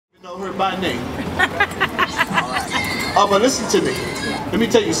know her by name. Oh, but listen to me. Let me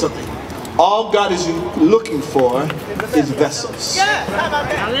tell you something. All God is looking for is vessels.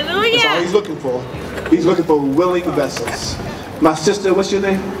 Hallelujah. That's all He's looking for. He's looking for willing vessels. My sister, what's your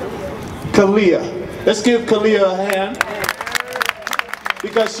name? Kalia. Let's give Kalia a hand.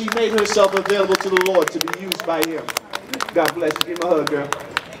 Because she made herself available to the Lord to be used by Him. God bless you. Give me a hug, girl.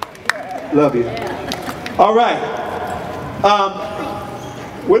 Love you. All right.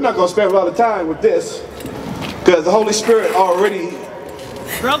 We're not going to spend a lot of time with this because the Holy Spirit already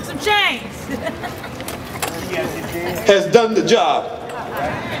broke some chains. has done the job.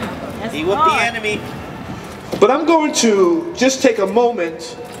 He whooped the enemy. But I'm going to just take a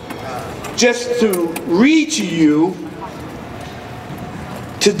moment just to read to you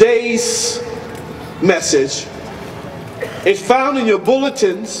today's message. It's found in your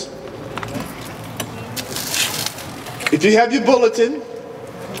bulletins. If you have your bulletin,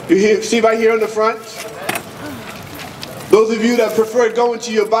 you see right here on the front. Those of you that prefer going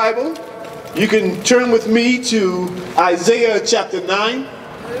to your Bible, you can turn with me to Isaiah chapter 9.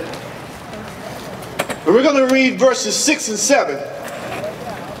 And we're going to read verses 6 and 7.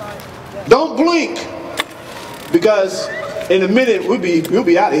 Don't blink, because in a minute we'll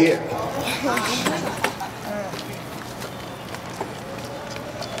be out of here.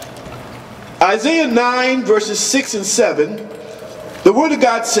 Isaiah 9 verses 6 and 7, the Word of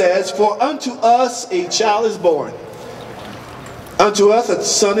God says, "For unto us a child is born, unto us a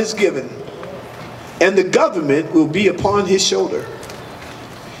son is given, and the government will be upon his shoulder.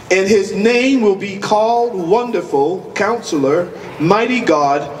 And his name will be called Wonderful, Counselor, Mighty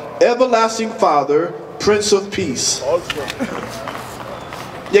God, Everlasting Father, Prince of Peace."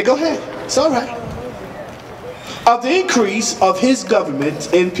 Yeah, go ahead. It's all right. "Of the increase of his government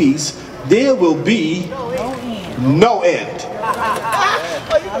and peace, there will be no end.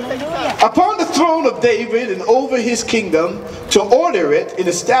 Upon the throne of David and over his kingdom, to order it and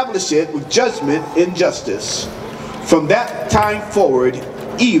establish it with judgment and justice, from that time forward,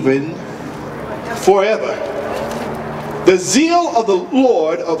 even forever. The zeal of the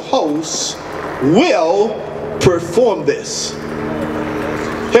Lord of hosts will perform this."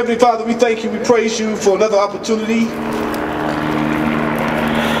 Heavenly Father, we thank you, we praise you for another opportunity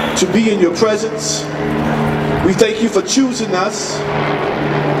to be in your presence. We thank you for choosing us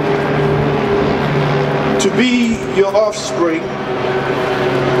to be your offspring.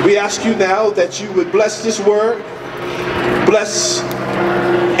 We ask you now that you would bless this word, bless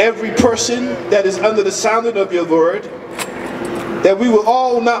every person that is under the sound of your word, that we will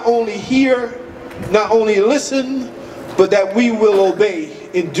all not only hear, not only listen, but that we will obey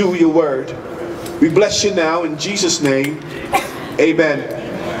and do your word. We bless you now in Jesus' name. Amen.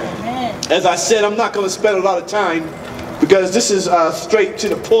 As I said, I'm not going to spend a lot of time because this is straight to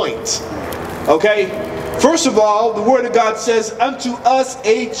the point. Okay? First of all, the Word of God says, "Unto us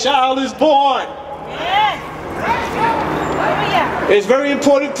a child is born." It's very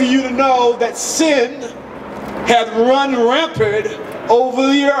important for you to know that sin had run rampant over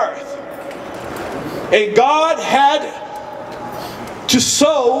the earth. And God had to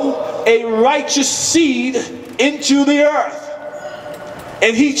sow a righteous seed into the earth.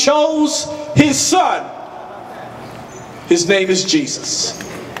 And He chose His Son. His name is Jesus.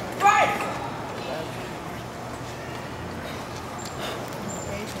 Right.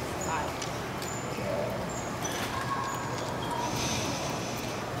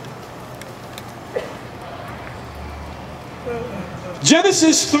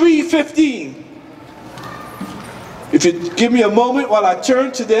 Genesis 3:15. If you give me a moment while I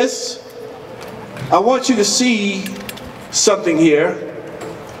turn to this, I want you to see something here.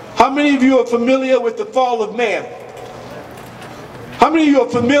 How many of you are familiar with the fall of man? How many of you are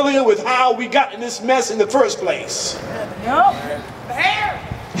familiar with how we got in this mess in the first place? Nope.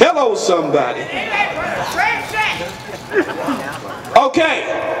 Hello, somebody. Okay.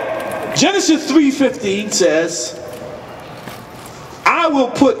 Genesis 3:15 says, "I will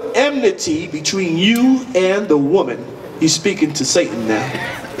put enmity between you and the woman." He's speaking to Satan now.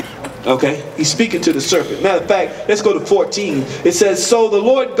 Okay? He's speaking to the serpent. Matter of fact, let's go to 14. It says, "So the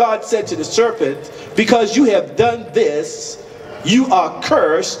Lord God said to the serpent, because you have done this, you are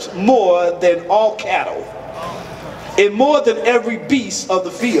cursed more than all cattle, and more than every beast of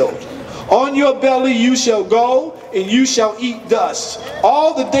the field. On your belly you shall go, and you shall eat dust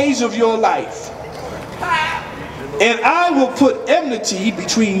all the days of your life. And I will put enmity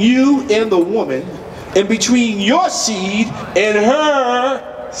between you and the woman, and between your seed and her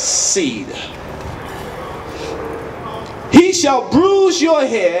seed. He shall bruise your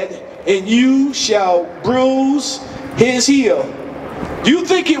head, and you shall bruise his heel." Do you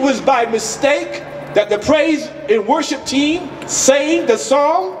think it was by mistake that the praise and worship team sang the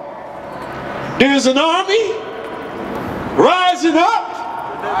song? There's an army rising up.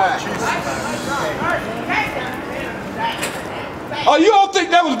 Oh, you don't think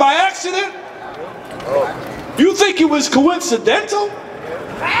that was by accident? You think it was coincidental?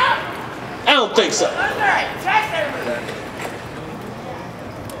 I don't think so.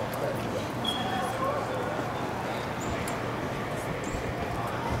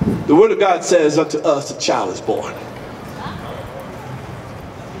 The Word of God says, unto us a child is born.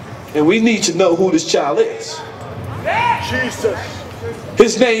 And we need to know who this child is. Jesus.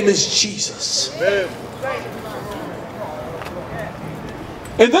 His name is Jesus. Amen.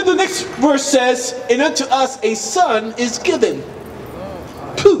 And then the next verse says, and unto us a son is given.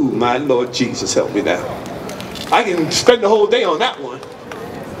 Pooh, my Lord Jesus, help me now. I can spend the whole day on that one.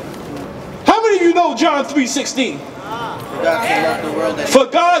 How many of you know John 3:16? For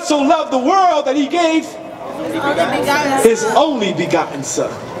God so loved the world that he gave his only begotten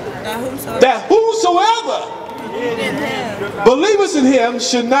son, that whosoever believeth in him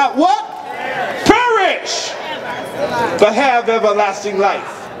should not what? Perish, but have everlasting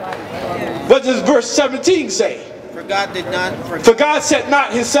life. What does verse 17 say? For God did not. For God sent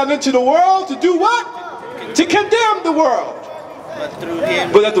not his son into the world to do what? To condemn the world,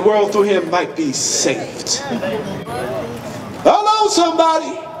 but that the world through him might be saved. Hello,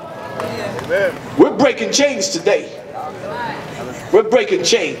 somebody. Amen. We're breaking chains today. We're breaking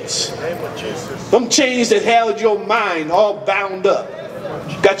chains. Some chains that held your mind all bound up.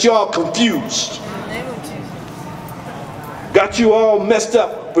 Got you all confused. Got you all messed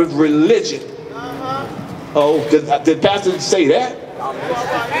up with religion. Oh, did Pastor say that?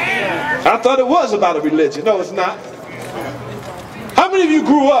 I thought it was about a religion. No, it's not. How many of you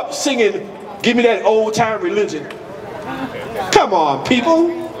grew up singing, give me that old time religion? Come on, people.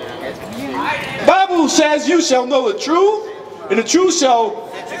 Bible says you shall know the truth, and the truth shall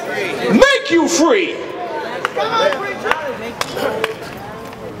make you free.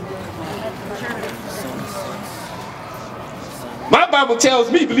 My Bible tells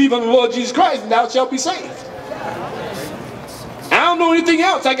me, believe on the Lord Jesus Christ and thou shalt be saved. I don't know anything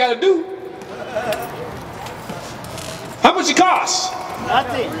else I got to do. How much it costs?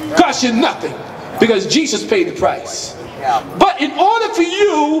 Nothing. Costs you nothing, because Jesus paid the price. But in order for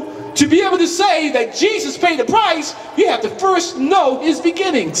you to be able to say that Jesus paid the price, you have to first know his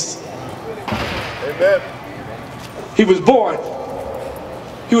beginnings. Amen. He was born.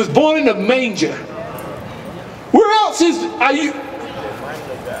 He was born in a manger. Where else are you?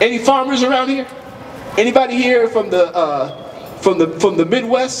 Any farmers around here? Anybody here from the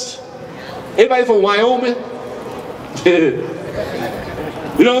Midwest? Anybody from Wyoming? You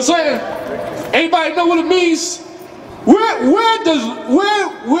know what I'm saying? Anybody know what it means? Where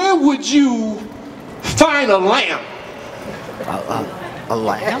would you find a lamb? A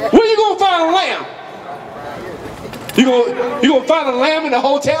lamb? Where you gonna find a lamb? You gonna find a lamb in a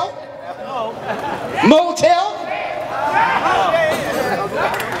hotel? Motel?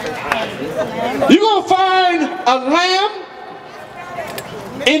 You gonna find a lamb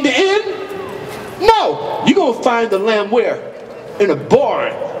in the inn? No, you gonna find the lamb where? In a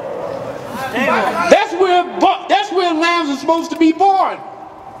barn. That's where lambs are supposed to be born.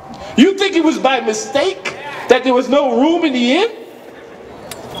 You think it was by mistake that there was no room in the inn?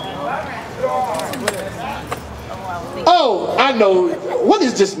 Oh, I know. What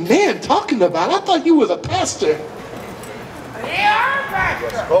is this man talking about? I thought he was a pastor.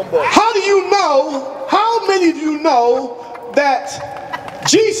 How do you know, how many of you know that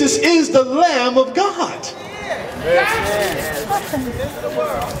Jesus is the Lamb of God?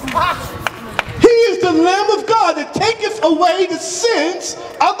 He is the Lamb of God that taketh away the sins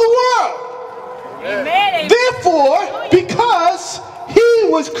of the world. Amen. Therefore, because he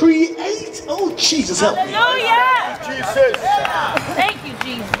was created. Oh, Jesus, help me. Hallelujah. Jesus. Thank you,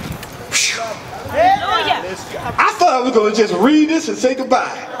 Jesus. Hallelujah. I thought I was going to just read this and say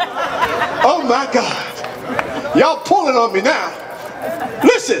goodbye. Oh, my God. Y'all pulling on me now.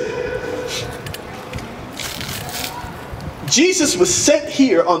 Listen. Jesus was sent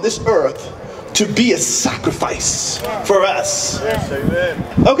here on this earth to be a sacrifice for us. Yes, amen.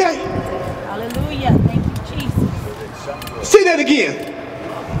 Okay? Hallelujah. Thank you, Jesus. Say that again.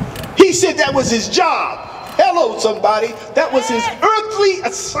 He said that was his job. Hello, somebody. That was his earthly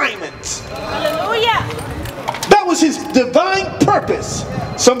assignment. Hallelujah. That was his divine purpose.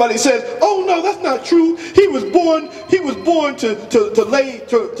 Somebody says, "Oh no, that's not true. He was born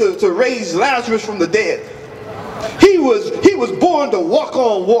to raise Lazarus from the dead. He was born to walk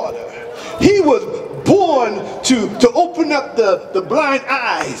on water. He was born to open up the blind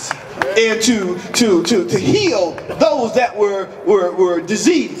eyes and to heal those that were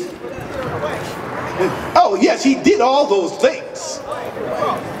diseased. Oh yes, he did all those things.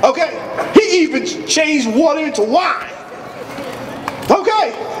 Okay, he even changed water into wine.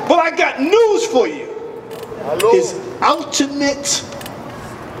 Okay, but I got news for you. His ultimate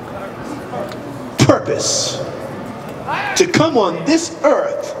purpose to come on this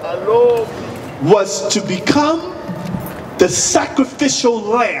earth was to become the sacrificial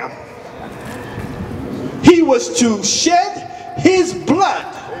lamb. He was to shed his blood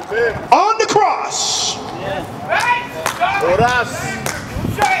on the cross For us.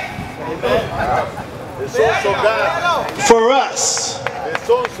 It's also God. for us. It's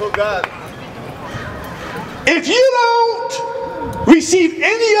also God. If you don't receive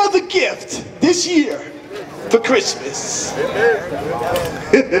any other gift this year for Christmas,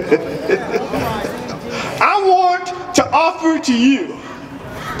 I want to offer to you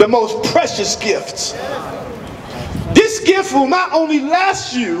the most precious gift. This gift will not only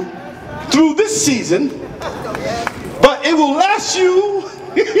last you through this season, but it will last you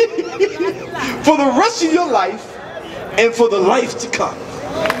for the rest of your life and for the life to come.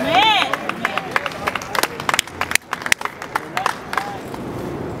 Amen.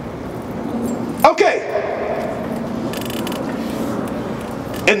 Okay.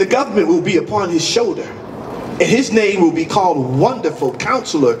 And the government will be upon his shoulder, and his name will be called Wonderful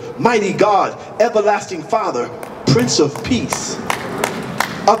Counselor, Mighty God, Everlasting Father, Prince of Peace.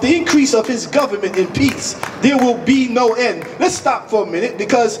 Of the increase of his government and peace, there will be no end. Let's stop for a minute,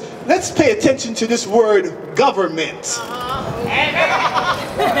 because let's pay attention to this word government.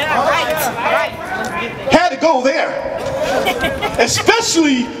 Had to go there.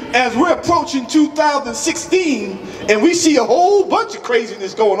 Especially as we're approaching 2016 and we see a whole bunch of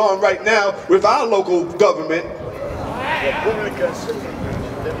craziness going on right now with our local government.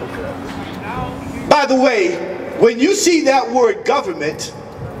 By the way, when you see that word government,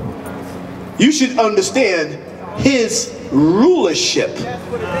 you should understand his rulership,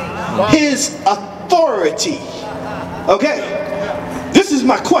 his authority. Okay? This is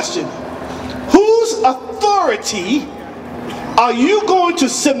my question. Whose authority are you going to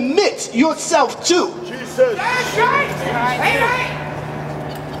submit yourself to? Jesus. That's right.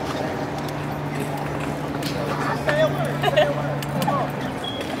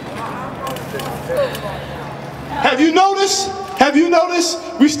 Have you noticed? Have you noticed?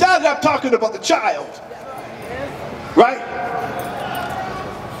 We started out talking about the child. Right?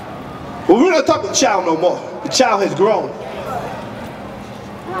 Well, we're not talking about the child no more. The child has grown.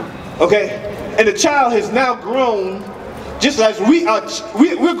 Okay? And the child has now grown just as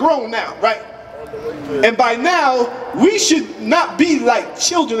we're grown now, right? And by now, we should not be like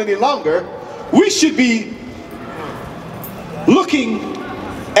children any longer. We should be looking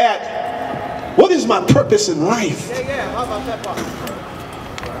at what is my purpose in life.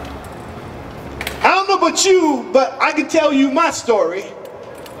 I don't know about you, but I can tell you my story.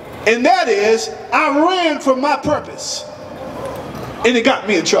 And that is, I ran from my purpose. And it got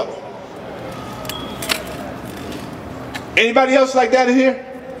me in trouble. Anybody else like that in here?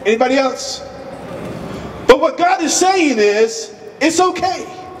 Anybody else? But what God is saying is, it's okay.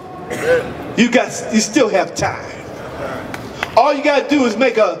 You still have time. All you got to do is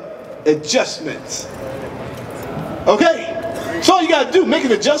make adjustments. Okay? That's all you got to do, make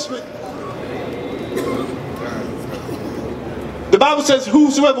an adjustment. The Bible says,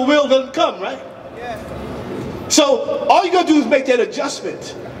 whosoever will, let him come, right? So all you got to do is make that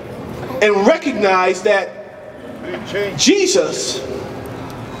adjustment and recognize that Jesus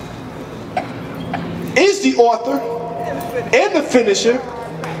is the author and the finisher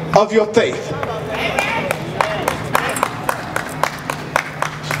of your faith.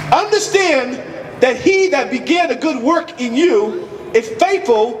 Understand that he that began a good work in you is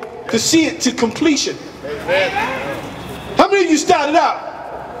faithful to see it to completion. How many of you started out?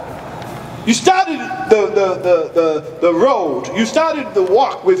 You started the road. You started the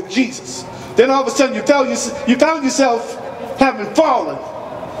walk with Jesus. Then all of a sudden you found yourself having fallen.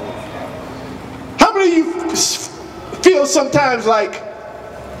 How many of you feel sometimes like,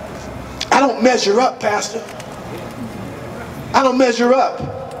 I don't measure up, Pastor? I don't measure up.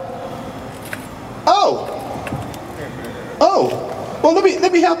 Oh, well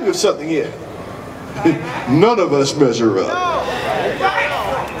let me help you with something here. None of us measure up.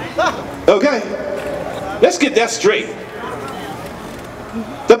 Okay, let's get that straight.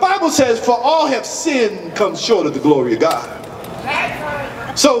 The Bible says, for all have sinned, come short of the glory of God.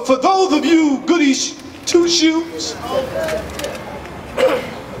 So for those of you goody two-shoes,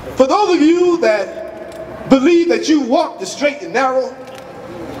 for those of you that believe that you walk the straight and narrow?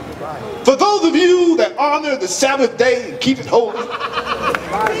 For those of you that honor the Sabbath day and keep it holy?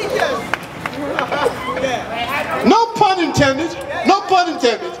 No pun intended. No pun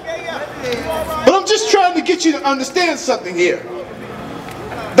intended. But I'm just trying to get you to understand something here.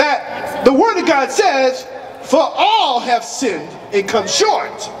 That the Word of God says, for all have sinned and come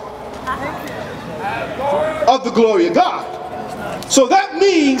short of the glory of God. So that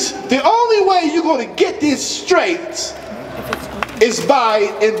means the only way you're going to get this straight is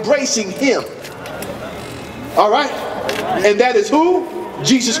by embracing Him. All right? And that is who?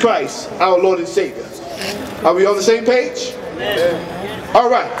 Jesus Christ, our Lord and Savior. Are we on the same page? All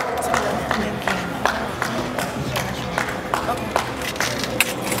right.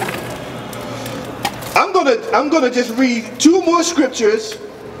 I'm gonna just read 2 more scriptures,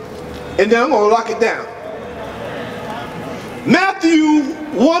 and then I'm gonna lock it down. Matthew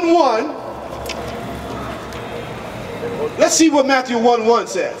 1:1. Let's see what Matthew 1:1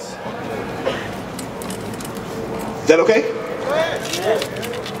 says. Is that okay?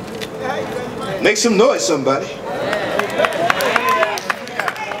 Make some noise, somebody.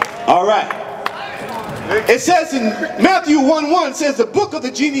 All right. It says in Matthew 1:1 says the book of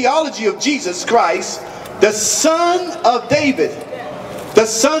the genealogy of Jesus Christ, the son of David, the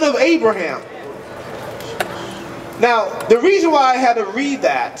son of Abraham. Now, the reason why I had to read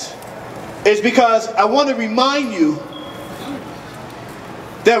that is because I want to remind you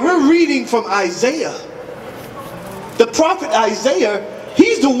that we're reading from Isaiah. The prophet Isaiah,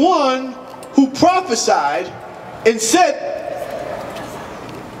 he's the one who prophesied and said,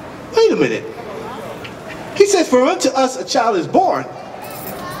 wait a minute. He said, for unto us a child is born.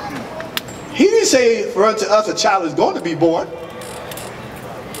 He didn't say, for unto us a child is going to be born.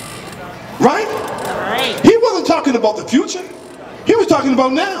 Right? He wasn't talking about the future. He was talking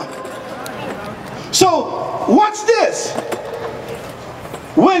about now. So, watch this.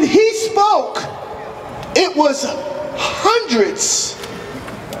 When he spoke, it was hundreds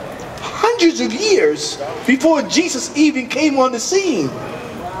of years before Jesus even came on the scene.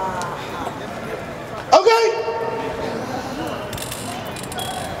 Okay?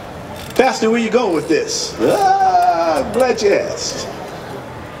 Pastor, where you going with this? I'm glad you asked.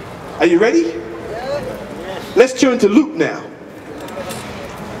 Are you ready? Let's turn to Luke now.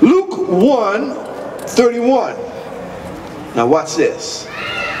 Luke 1:31. Now watch this.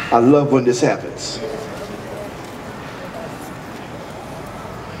 I love when this happens.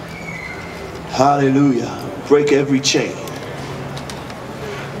 Hallelujah. Break every chain.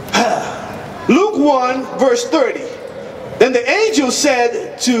 Luke 1:30. Then the angel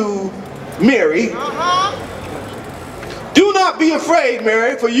said to Mary, do not be afraid,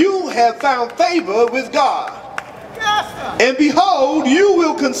 Mary, for you have found favor with God. And behold, you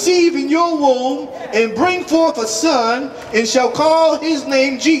will conceive in your womb and bring forth a son, and shall call his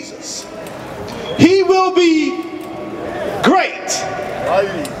name Jesus. He will be great,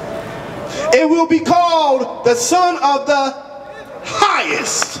 and will be called the Son of the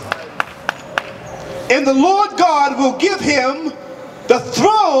Highest. And the Lord God will give him the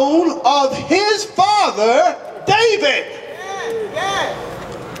throne of his father David.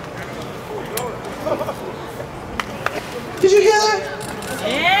 Did you hear that?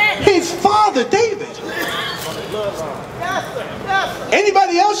 His father David.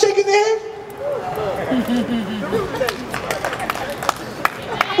 Anybody else shaking their head?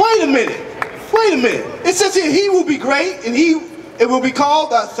 Wait a minute. Wait a minute. It says here, he will be great, and it will be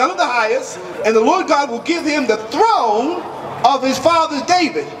called the Son of the Highest, and the Lord God will give him the throne of his father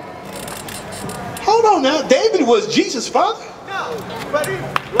David. Hold on now. David was Jesus' father? No, but he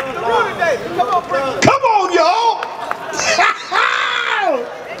was David. Come on, y'all.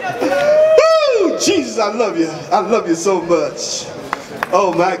 Woo, Jesus, I love you. I love you so much.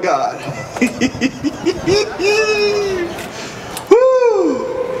 Oh my God. Woo.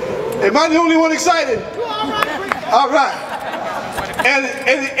 Am I the only one excited? All right.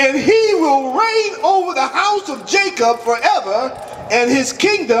 And he will reign over the house of Jacob forever, and his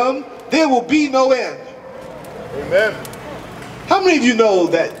kingdom there will be no end. Amen. How many of you know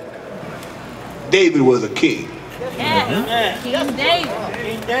that David was a king? Yes. King David.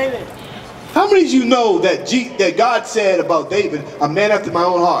 King David. How many of you know that God said about David, a man after my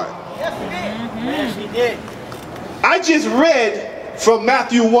own heart? Yes, he did. Yes, he did. I just read from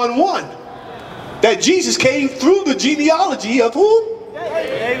Matthew 1:1 that Jesus came through the genealogy of who?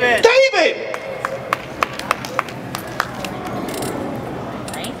 David. David.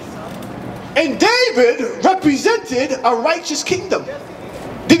 And David represented a righteous kingdom.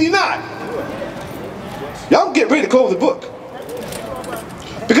 Did he not? Y'all get ready to close the book.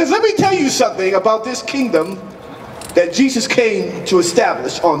 Because let me tell you something about this kingdom that Jesus came to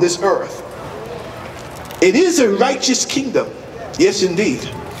establish on this earth. It is a righteous kingdom. Yes, indeed.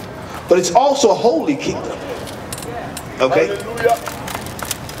 But it's also a holy kingdom. Okay? Hallelujah.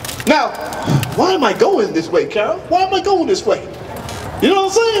 Now, why am I going this way, Carol? Why am I going this way? You know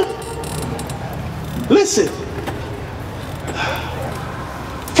what I'm saying? Listen.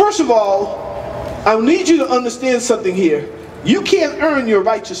 First of all, I need you to understand something here. You can't earn your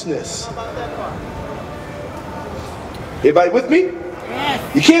righteousness. Everybody with me?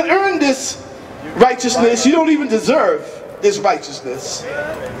 Yes. You can't earn this righteousness. You don't even deserve this righteousness.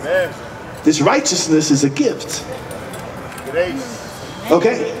 Amen. This righteousness is a gift. Grace.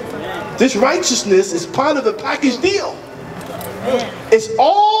 Okay? This righteousness is part of a package deal. It's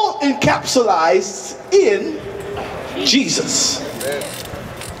all encapsulated in Jesus.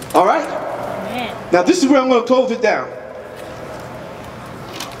 All right? Now this is where I'm going to close it down.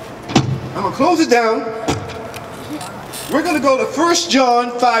 I'm going to close it down. We're going to go to 1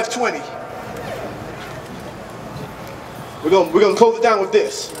 John 5:20. We're going to close it down with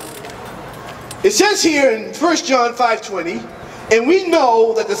this. It says here in 1 John 5:20, and we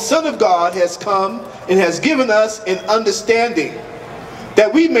know that the Son of God has come and has given us an understanding,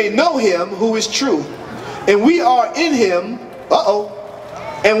 that we may know him who is true. And we are in him,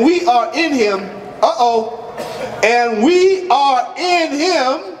 and we are in him, and we are in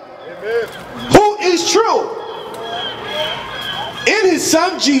him who is true. In his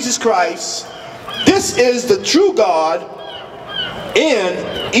Son Jesus Christ. This is the true God in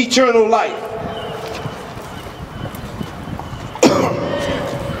eternal life.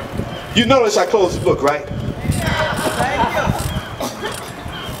 You notice I closed the book, right?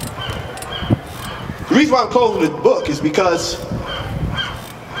 The reason why I'm closing the book is because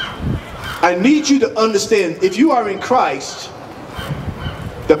I need you to understand, if you are in Christ,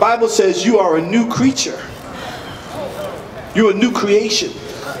 the Bible says you are a new creature. You're a new creation.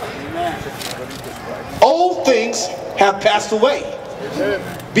 Old things have passed away.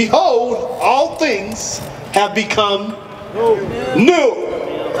 Behold, all things have become new.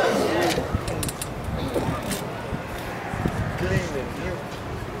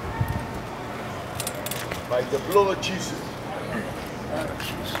 By the blood of Jesus.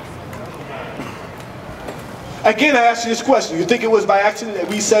 Again, I ask you this question. You think it was by accident that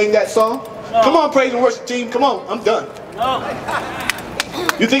we sang that song? No. Come on, praise and worship team. Come on, I'm done. No.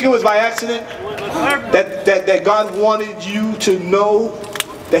 You think it was by accident that God wanted you to know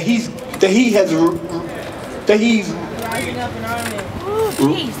that he's Rising up an army.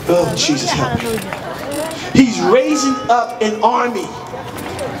 oh, Jesus help me. He's raising up an army.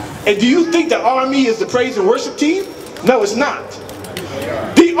 And do you think the army is the praise and worship team? No, it's not.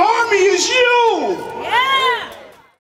 The army is you.